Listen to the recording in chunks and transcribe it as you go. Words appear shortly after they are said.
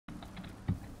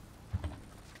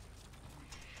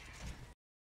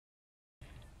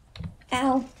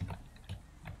Ow.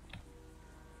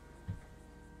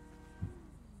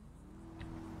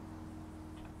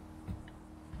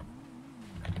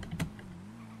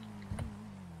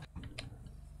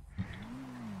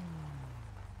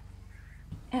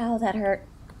 Ow, that hurt.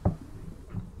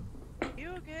 You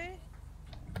okay?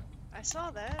 I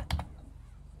saw that.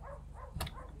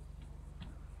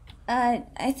 I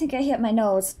think I hit my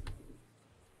nose.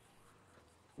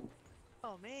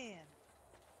 Oh man.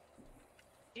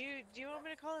 Do you want me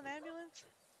to call an ambulance?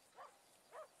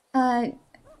 I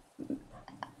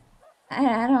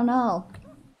don't know.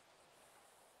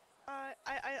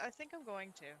 I think I'm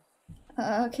going to.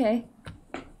 Okay.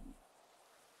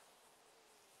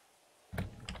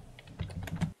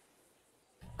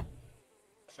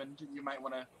 You might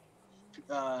want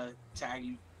to tag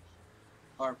you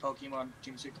our Pokemon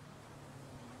Teamspeak.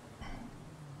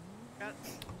 Got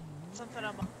something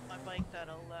on my bike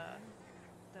that'll that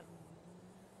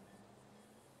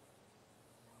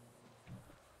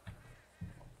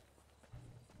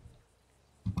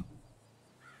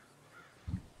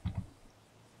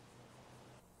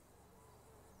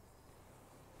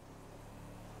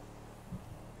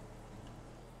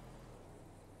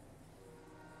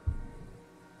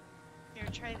Here,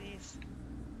 try these.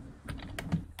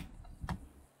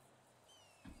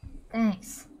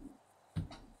 Thanks.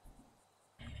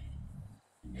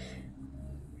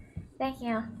 Thank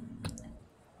you.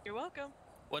 You're welcome.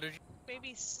 What did you...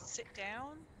 Maybe sit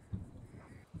down?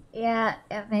 Yeah,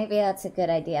 maybe that's a good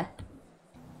idea.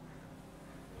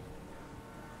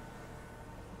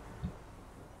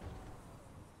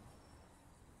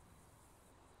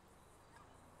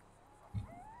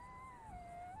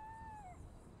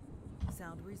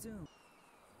 Sound resumed.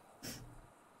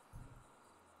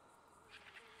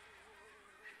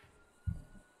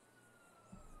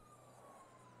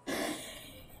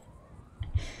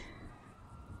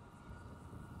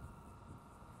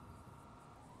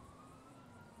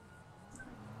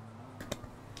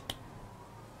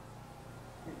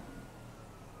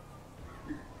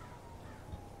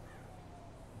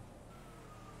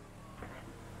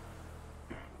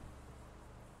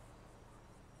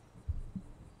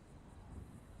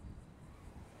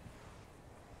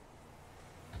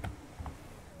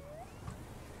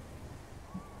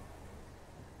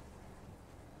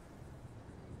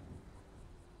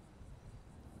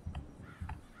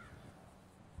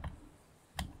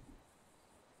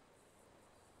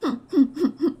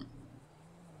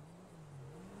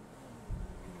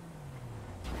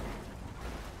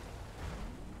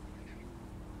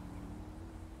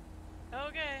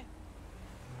 Okay.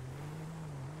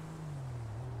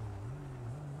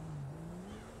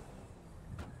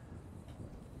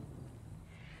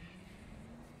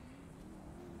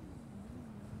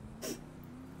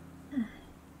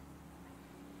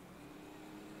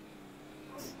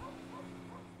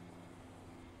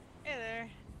 Hey there.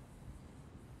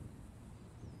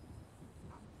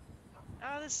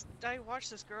 I watched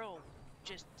this girl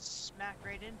just smack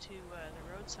right into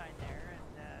the road sign there,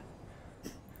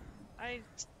 and I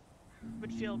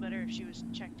would feel better if she was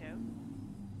checked out.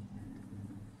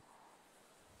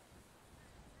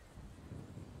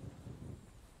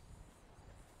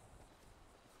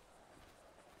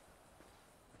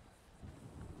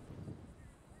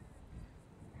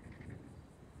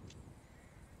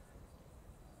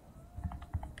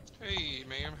 Hey,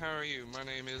 ma'am, how are you? My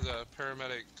name is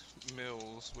Paramedic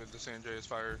Mills with the San Andreas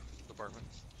Fire Department.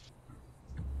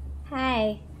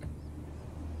 Hi.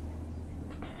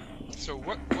 So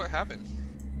what happened?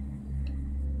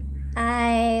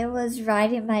 I was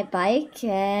riding my bike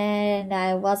and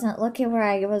I wasn't looking where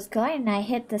I was going and I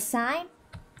hit the sign.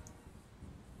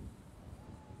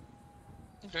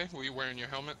 Okay, were you wearing your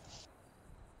helmet?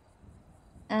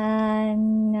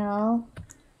 No.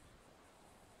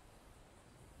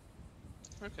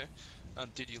 Okay.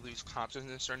 Did you lose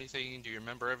consciousness or anything? Do you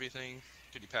remember everything?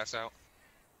 Did you pass out?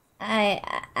 I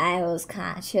was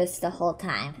conscious the whole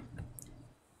time.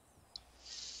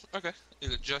 Okay.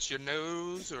 Is it just your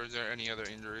nose, or is there any other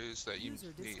injuries that you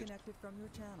User need? disconnected from your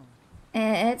channel.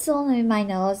 It's only my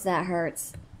nose that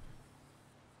hurts.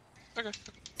 Okay.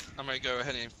 I'm gonna go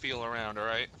ahead and feel around,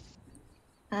 alright?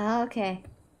 Okay.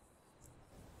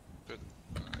 Good.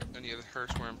 Any other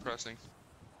hurts where I'm pressing?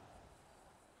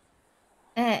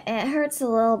 It hurts a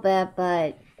little bit,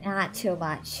 but not too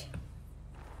much.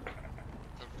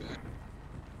 Okay.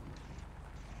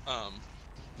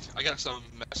 I got some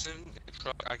medicine in the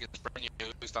truck. I can spray in your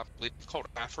nose to stop bleeding. It's called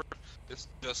SAFR. It's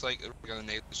just like a regular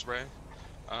nasal spray.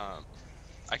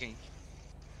 I can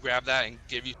grab that and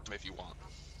give you some if you want.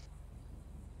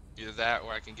 Either that,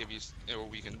 or I can give you, or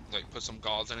we can like put some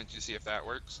gauze in it to see if that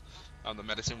works. The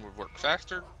medicine would work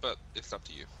faster, but it's up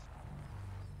to you.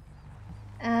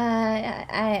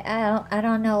 I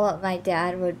don't know what my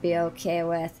dad would be okay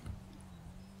with.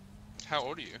 How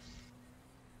old are you?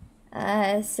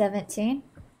 17.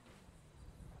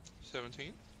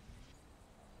 17.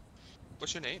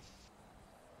 What's your name?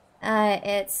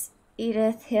 It's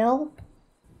Edith Hill.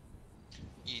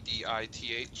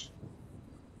 Edith.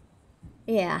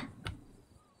 Yeah,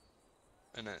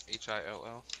 And then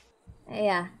Hill.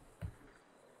 yeah.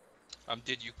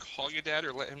 Did you call your dad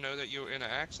or let him know that you were in an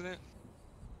accident?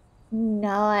 No,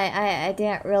 I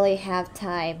didn't really have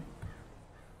time.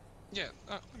 Yeah.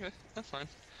 Oh, okay, that's fine.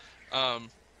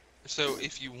 So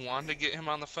if you want to get him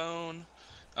on the phone,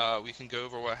 we can go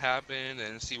over what happened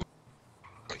and see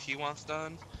what he wants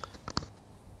done.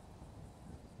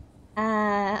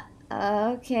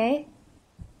 Okay.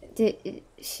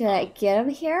 Should I get him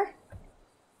here?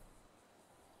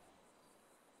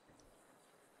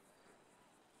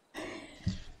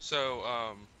 So,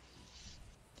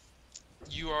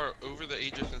 you are over the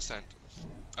age of consent.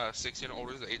 16 and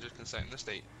older is the age of consent in the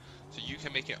state. So you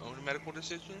can make your own medical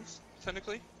decisions,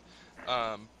 technically.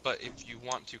 But if you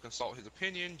want to consult his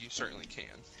opinion, you certainly can.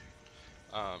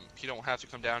 You don't have to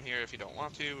come down here if you don't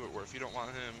want to, or if you don't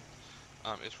want him.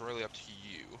 It's really up to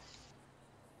you.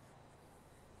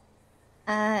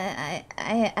 I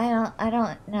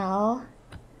don't know.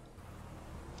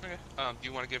 Okay. Do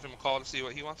you want to give him a call to see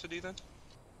what he wants to do then?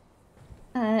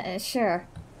 Sure.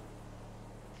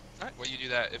 Alright, well you do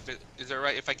that. Is it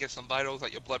right if I get some vitals,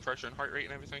 like your blood pressure and heart rate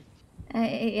and everything?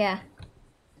 Yeah.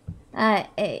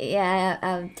 Yeah,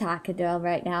 I'm talking to him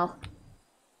right now.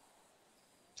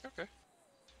 Okay.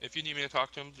 If you need me to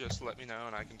talk to him, just let me know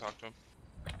and I can talk to him.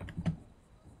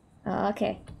 Oh,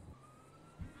 okay.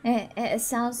 It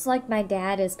sounds like my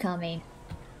dad is coming.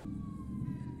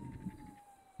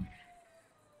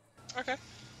 Okay.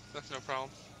 That's no problem.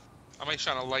 I might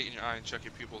shine a light in your eye and check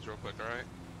your pupils real quick, alright?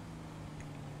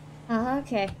 Oh,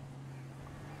 okay.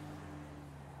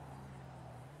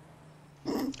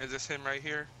 Is this him right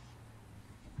here?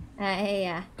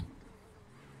 Yeah.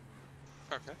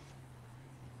 Okay.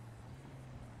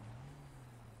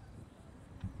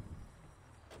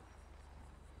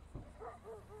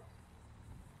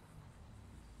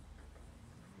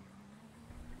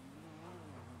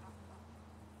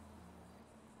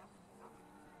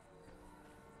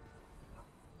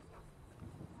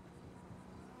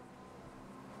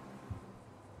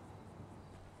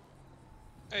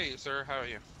 Hey, sir, how are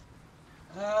you?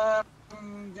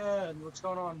 I'm good. What's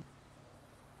going on?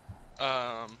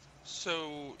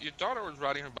 So your daughter was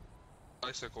riding her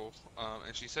bicycle,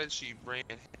 and she said she ran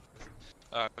here.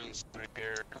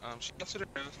 She busted her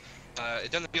nose.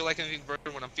 It doesn't feel like anything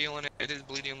broken when I'm feeling it. It is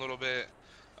bleeding a little bit.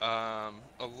 A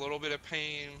little bit of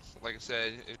pain. Like I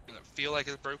said, it doesn't feel like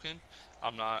it's broken.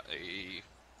 I'm not a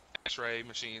X-ray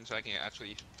machine, so I can't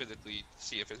actually physically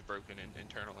see if it's broken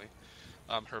internally.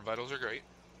 Her vitals are great.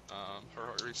 Her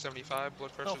heart rate's 75,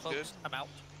 blood Well, pressure's good. folks, I'm out.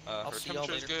 I'll Her see y'all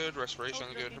temperature's later. good, respiration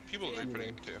is good. Her pupils are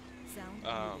pretty good too.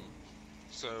 Sound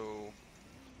So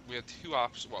we have two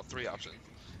options, well, three options.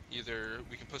 Either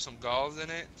we can put some gauze in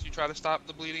it to try to stop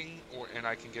the bleeding, and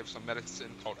I can give some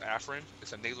medicine called Afrin.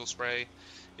 It's a nasal spray.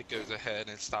 It goes ahead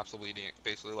and stops the bleeding. It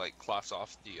basically like clots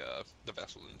off the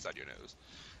vessels inside your nose.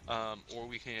 Or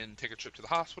we can take a trip to the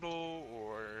hospital,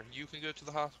 or you can go to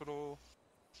the hospital.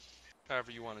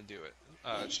 However you want to do it.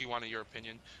 She wanted your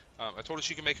opinion. I told her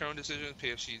she can make her own decision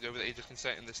because she's over the age of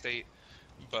consent in the state,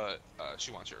 but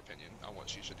she wants your opinion on what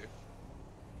she should do.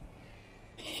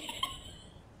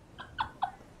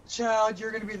 Child,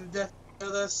 you're gonna be the death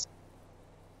of this.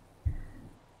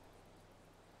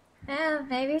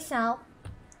 Maybe so.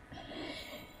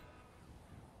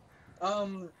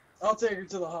 I'll take her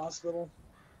to the hospital.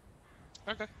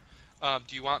 Okay.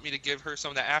 Do you want me to give her some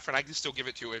of that Afrin? I can still give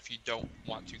it to her if you don't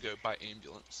want to go by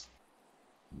ambulance.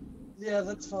 Yeah,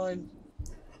 that's fine.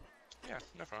 Yeah,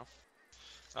 no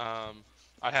problem.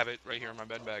 I have it right here in my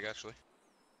bed bag, actually.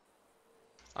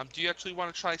 Do you actually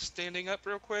want to try standing up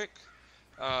real quick?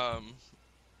 And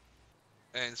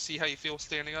see how you feel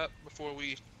standing up before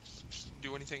we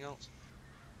do anything else?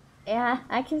 Yeah,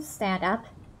 I can stand up.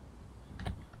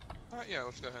 Alright, yeah,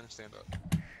 let's go ahead and stand up.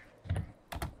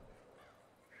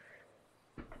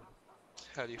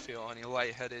 How do you feel? Any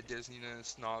lightheaded,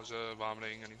 dizziness, nausea,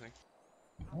 vomiting, anything?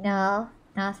 No,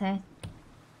 nothing.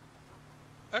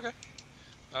 Okay.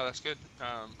 That's good.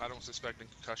 I don't suspect a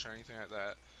concussion or anything like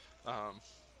that.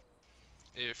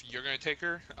 If you're going to take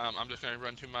her, I'm just going to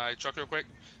run to my truck real quick,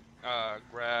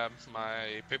 grab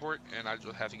my paperwork, and I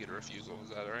just have to get a refusal. Is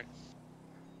that alright?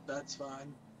 That's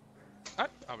fine.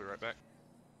 Alright, I'll be right back.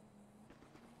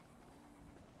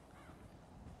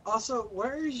 Also,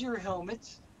 where is your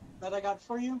helmet that I got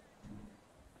for you?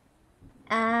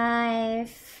 I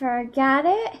forgot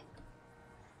it.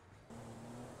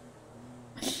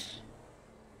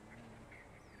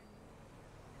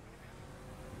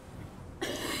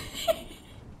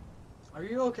 Are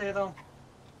you okay though?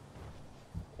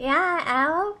 Yeah,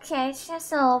 I'm okay. It's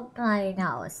just a little bloody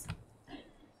nose.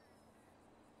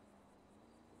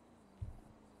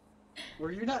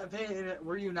 Were you not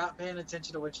paying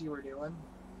attention to what you were doing?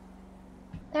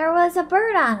 There was a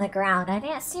bird on the ground. I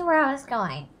didn't see where I was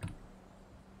going.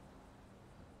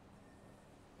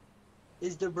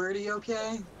 Is the birdie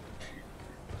okay?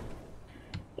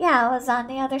 Yeah, it was on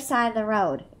the other side of the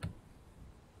road.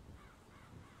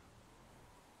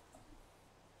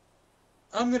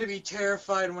 I'm gonna be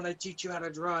terrified when I teach you how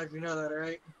to drive, you know that,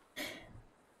 right?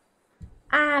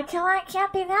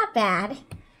 Can't be that bad.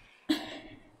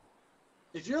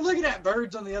 If you're looking at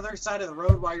birds on the other side of the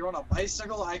road while you're on a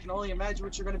bicycle, I can only imagine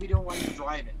what you're gonna be doing while you're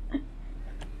driving.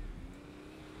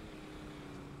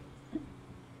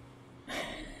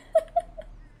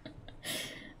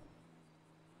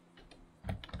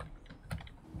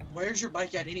 Where's your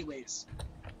bike at anyways?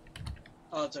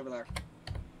 Oh, it's over there.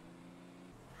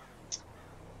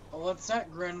 Well, what's that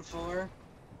grin for?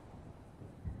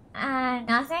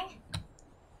 Nothing?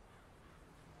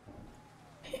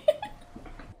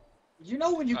 You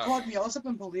know when you called me, I was up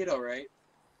in Polito, right?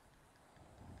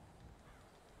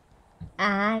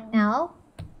 No.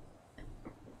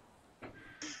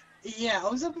 Yeah, I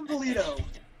was up in Polito.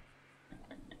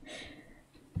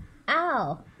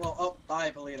 Oh. Well, up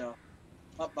by Polito.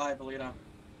 Up by Polito.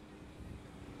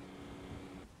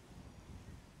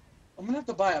 I'm gonna have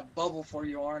to buy a bubble for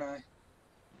you, aren't I?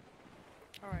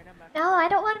 Alright, I'm back. No, I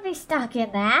don't want to be stuck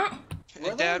in that.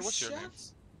 Hey, Dad, what's your name?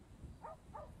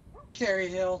 Carrie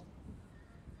Hill.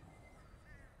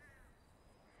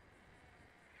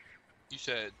 You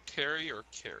said Carrie or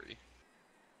Carrie?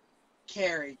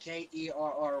 Carrie, Kerry.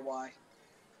 Hill,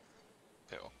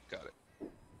 got it.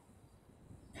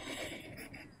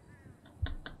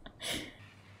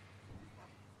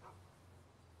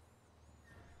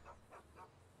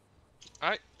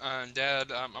 Alright,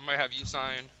 Dad, I might have you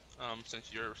sign,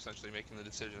 since you're essentially making the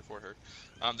decision for her.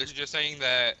 This is just saying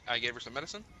that I gave her some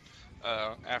medicine,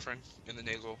 Afrin in the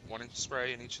nasal, 1 inch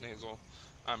spray in each nasal,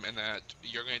 and that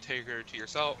you're going to take her to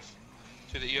yourself,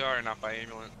 to the ER and not by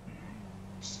ambulance,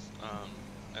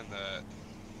 and that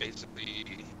basically,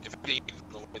 if it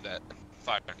ain't the way that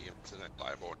 5 units isn't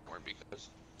liable anymore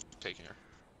because you're taking her.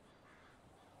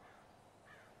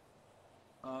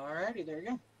 Alrighty, there you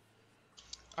go.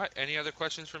 Alright, any other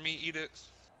questions for me, Edith?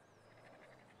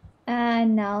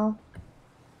 No.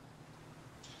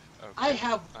 I Okay.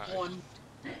 have one.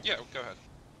 Yeah, go ahead.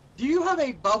 Do you have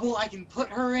a bubble I can put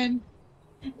her in?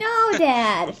 No,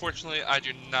 Dad. Unfortunately, I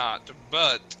do not,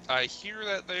 but I hear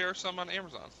that there are some on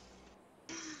Amazon.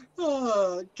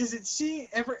 Because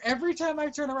every time I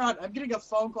turn around, I'm getting a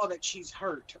phone call that she's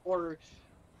hurt, or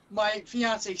my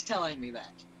fiance's telling me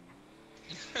that.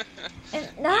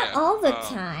 Not Yeah, all the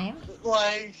time.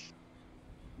 Like,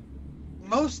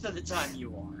 most of the time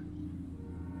you are.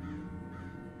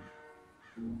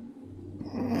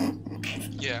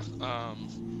 Yeah,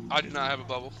 I do not have a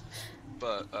bubble,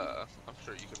 but I'm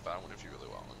sure you could buy one if you really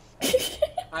want one.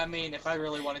 I mean, if I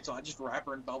really wanted to, I'd just wrap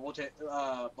her in bubble wrap.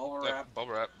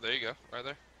 Bubble wrap, there you go, right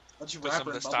there. I'll just Put wrap some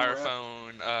her of in the bubble wrap.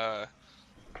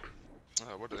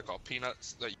 styrofoam, what are they called?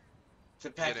 Peanuts that you The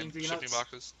get packing in peanuts. shipping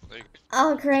boxes. There you go.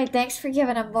 Oh, great. Thanks for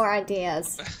giving him more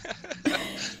ideas.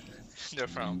 No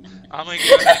problem. I'm gonna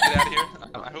go ahead and get out of here.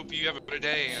 I hope you have a better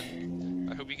day, and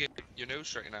I hope you get your nose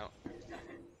straightened out.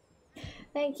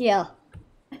 Thank you.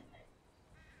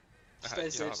 Stay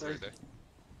You safe, have a sir. great day.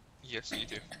 Yes, you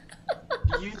do.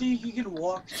 Do you think you can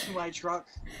walk to my truck?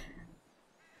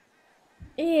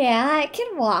 Yeah, I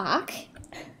can walk.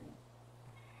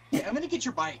 Yeah, I'm gonna get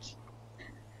your bike.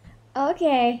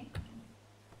 Okay.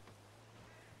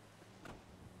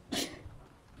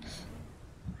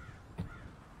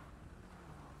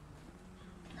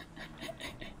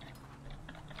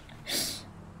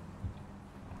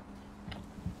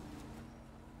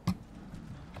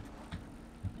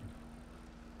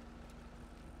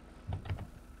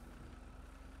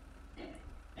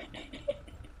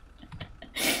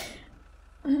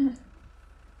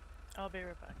 I'll be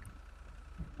right back.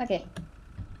 Okay.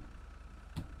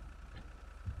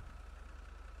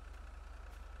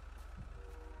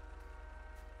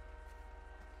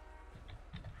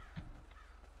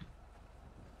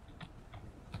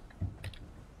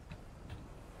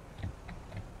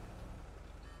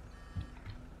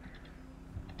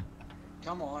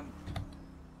 Come on.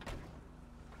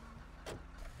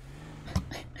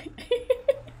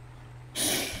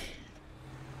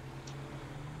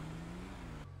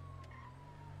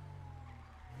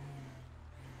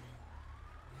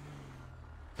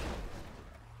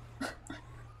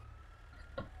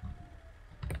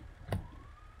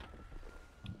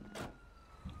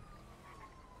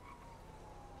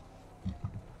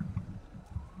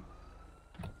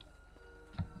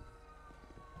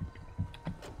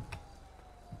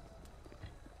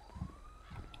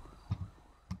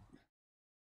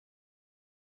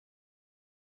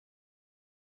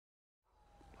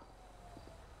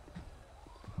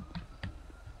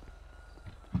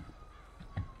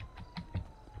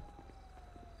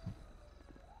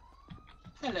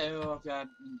 Hello, I've got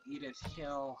Edith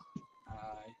Hill.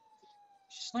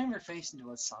 She slammed her face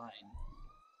into a sign.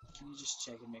 Can you just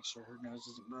check and make sure her nose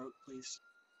isn't broke, please?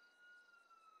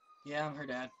 Yeah, I'm her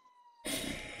dad.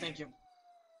 Thank you.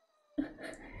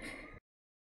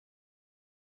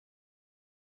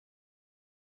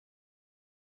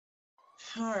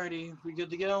 Alrighty, we good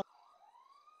to go?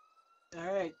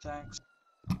 Alright, thanks.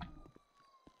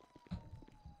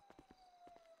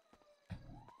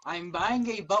 I'm buying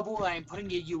a bubble and I'm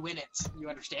putting a U in it. You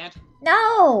understand?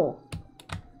 No!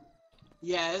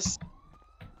 Yes.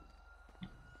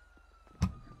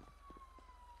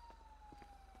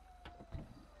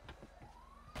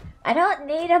 I don't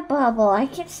need a bubble. I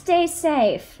can stay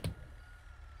safe.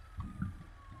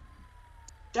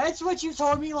 That's what you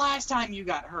told me last time you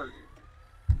got hurt.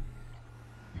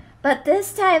 But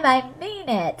this time I mean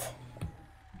it.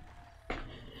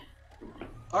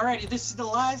 Alrighty, this is the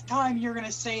last time you're gonna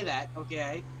say that,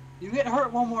 okay? You get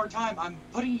hurt one more time, I'm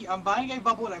buying a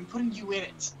bubble and I'm putting you in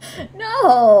it.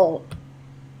 No!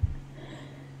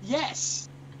 Yes!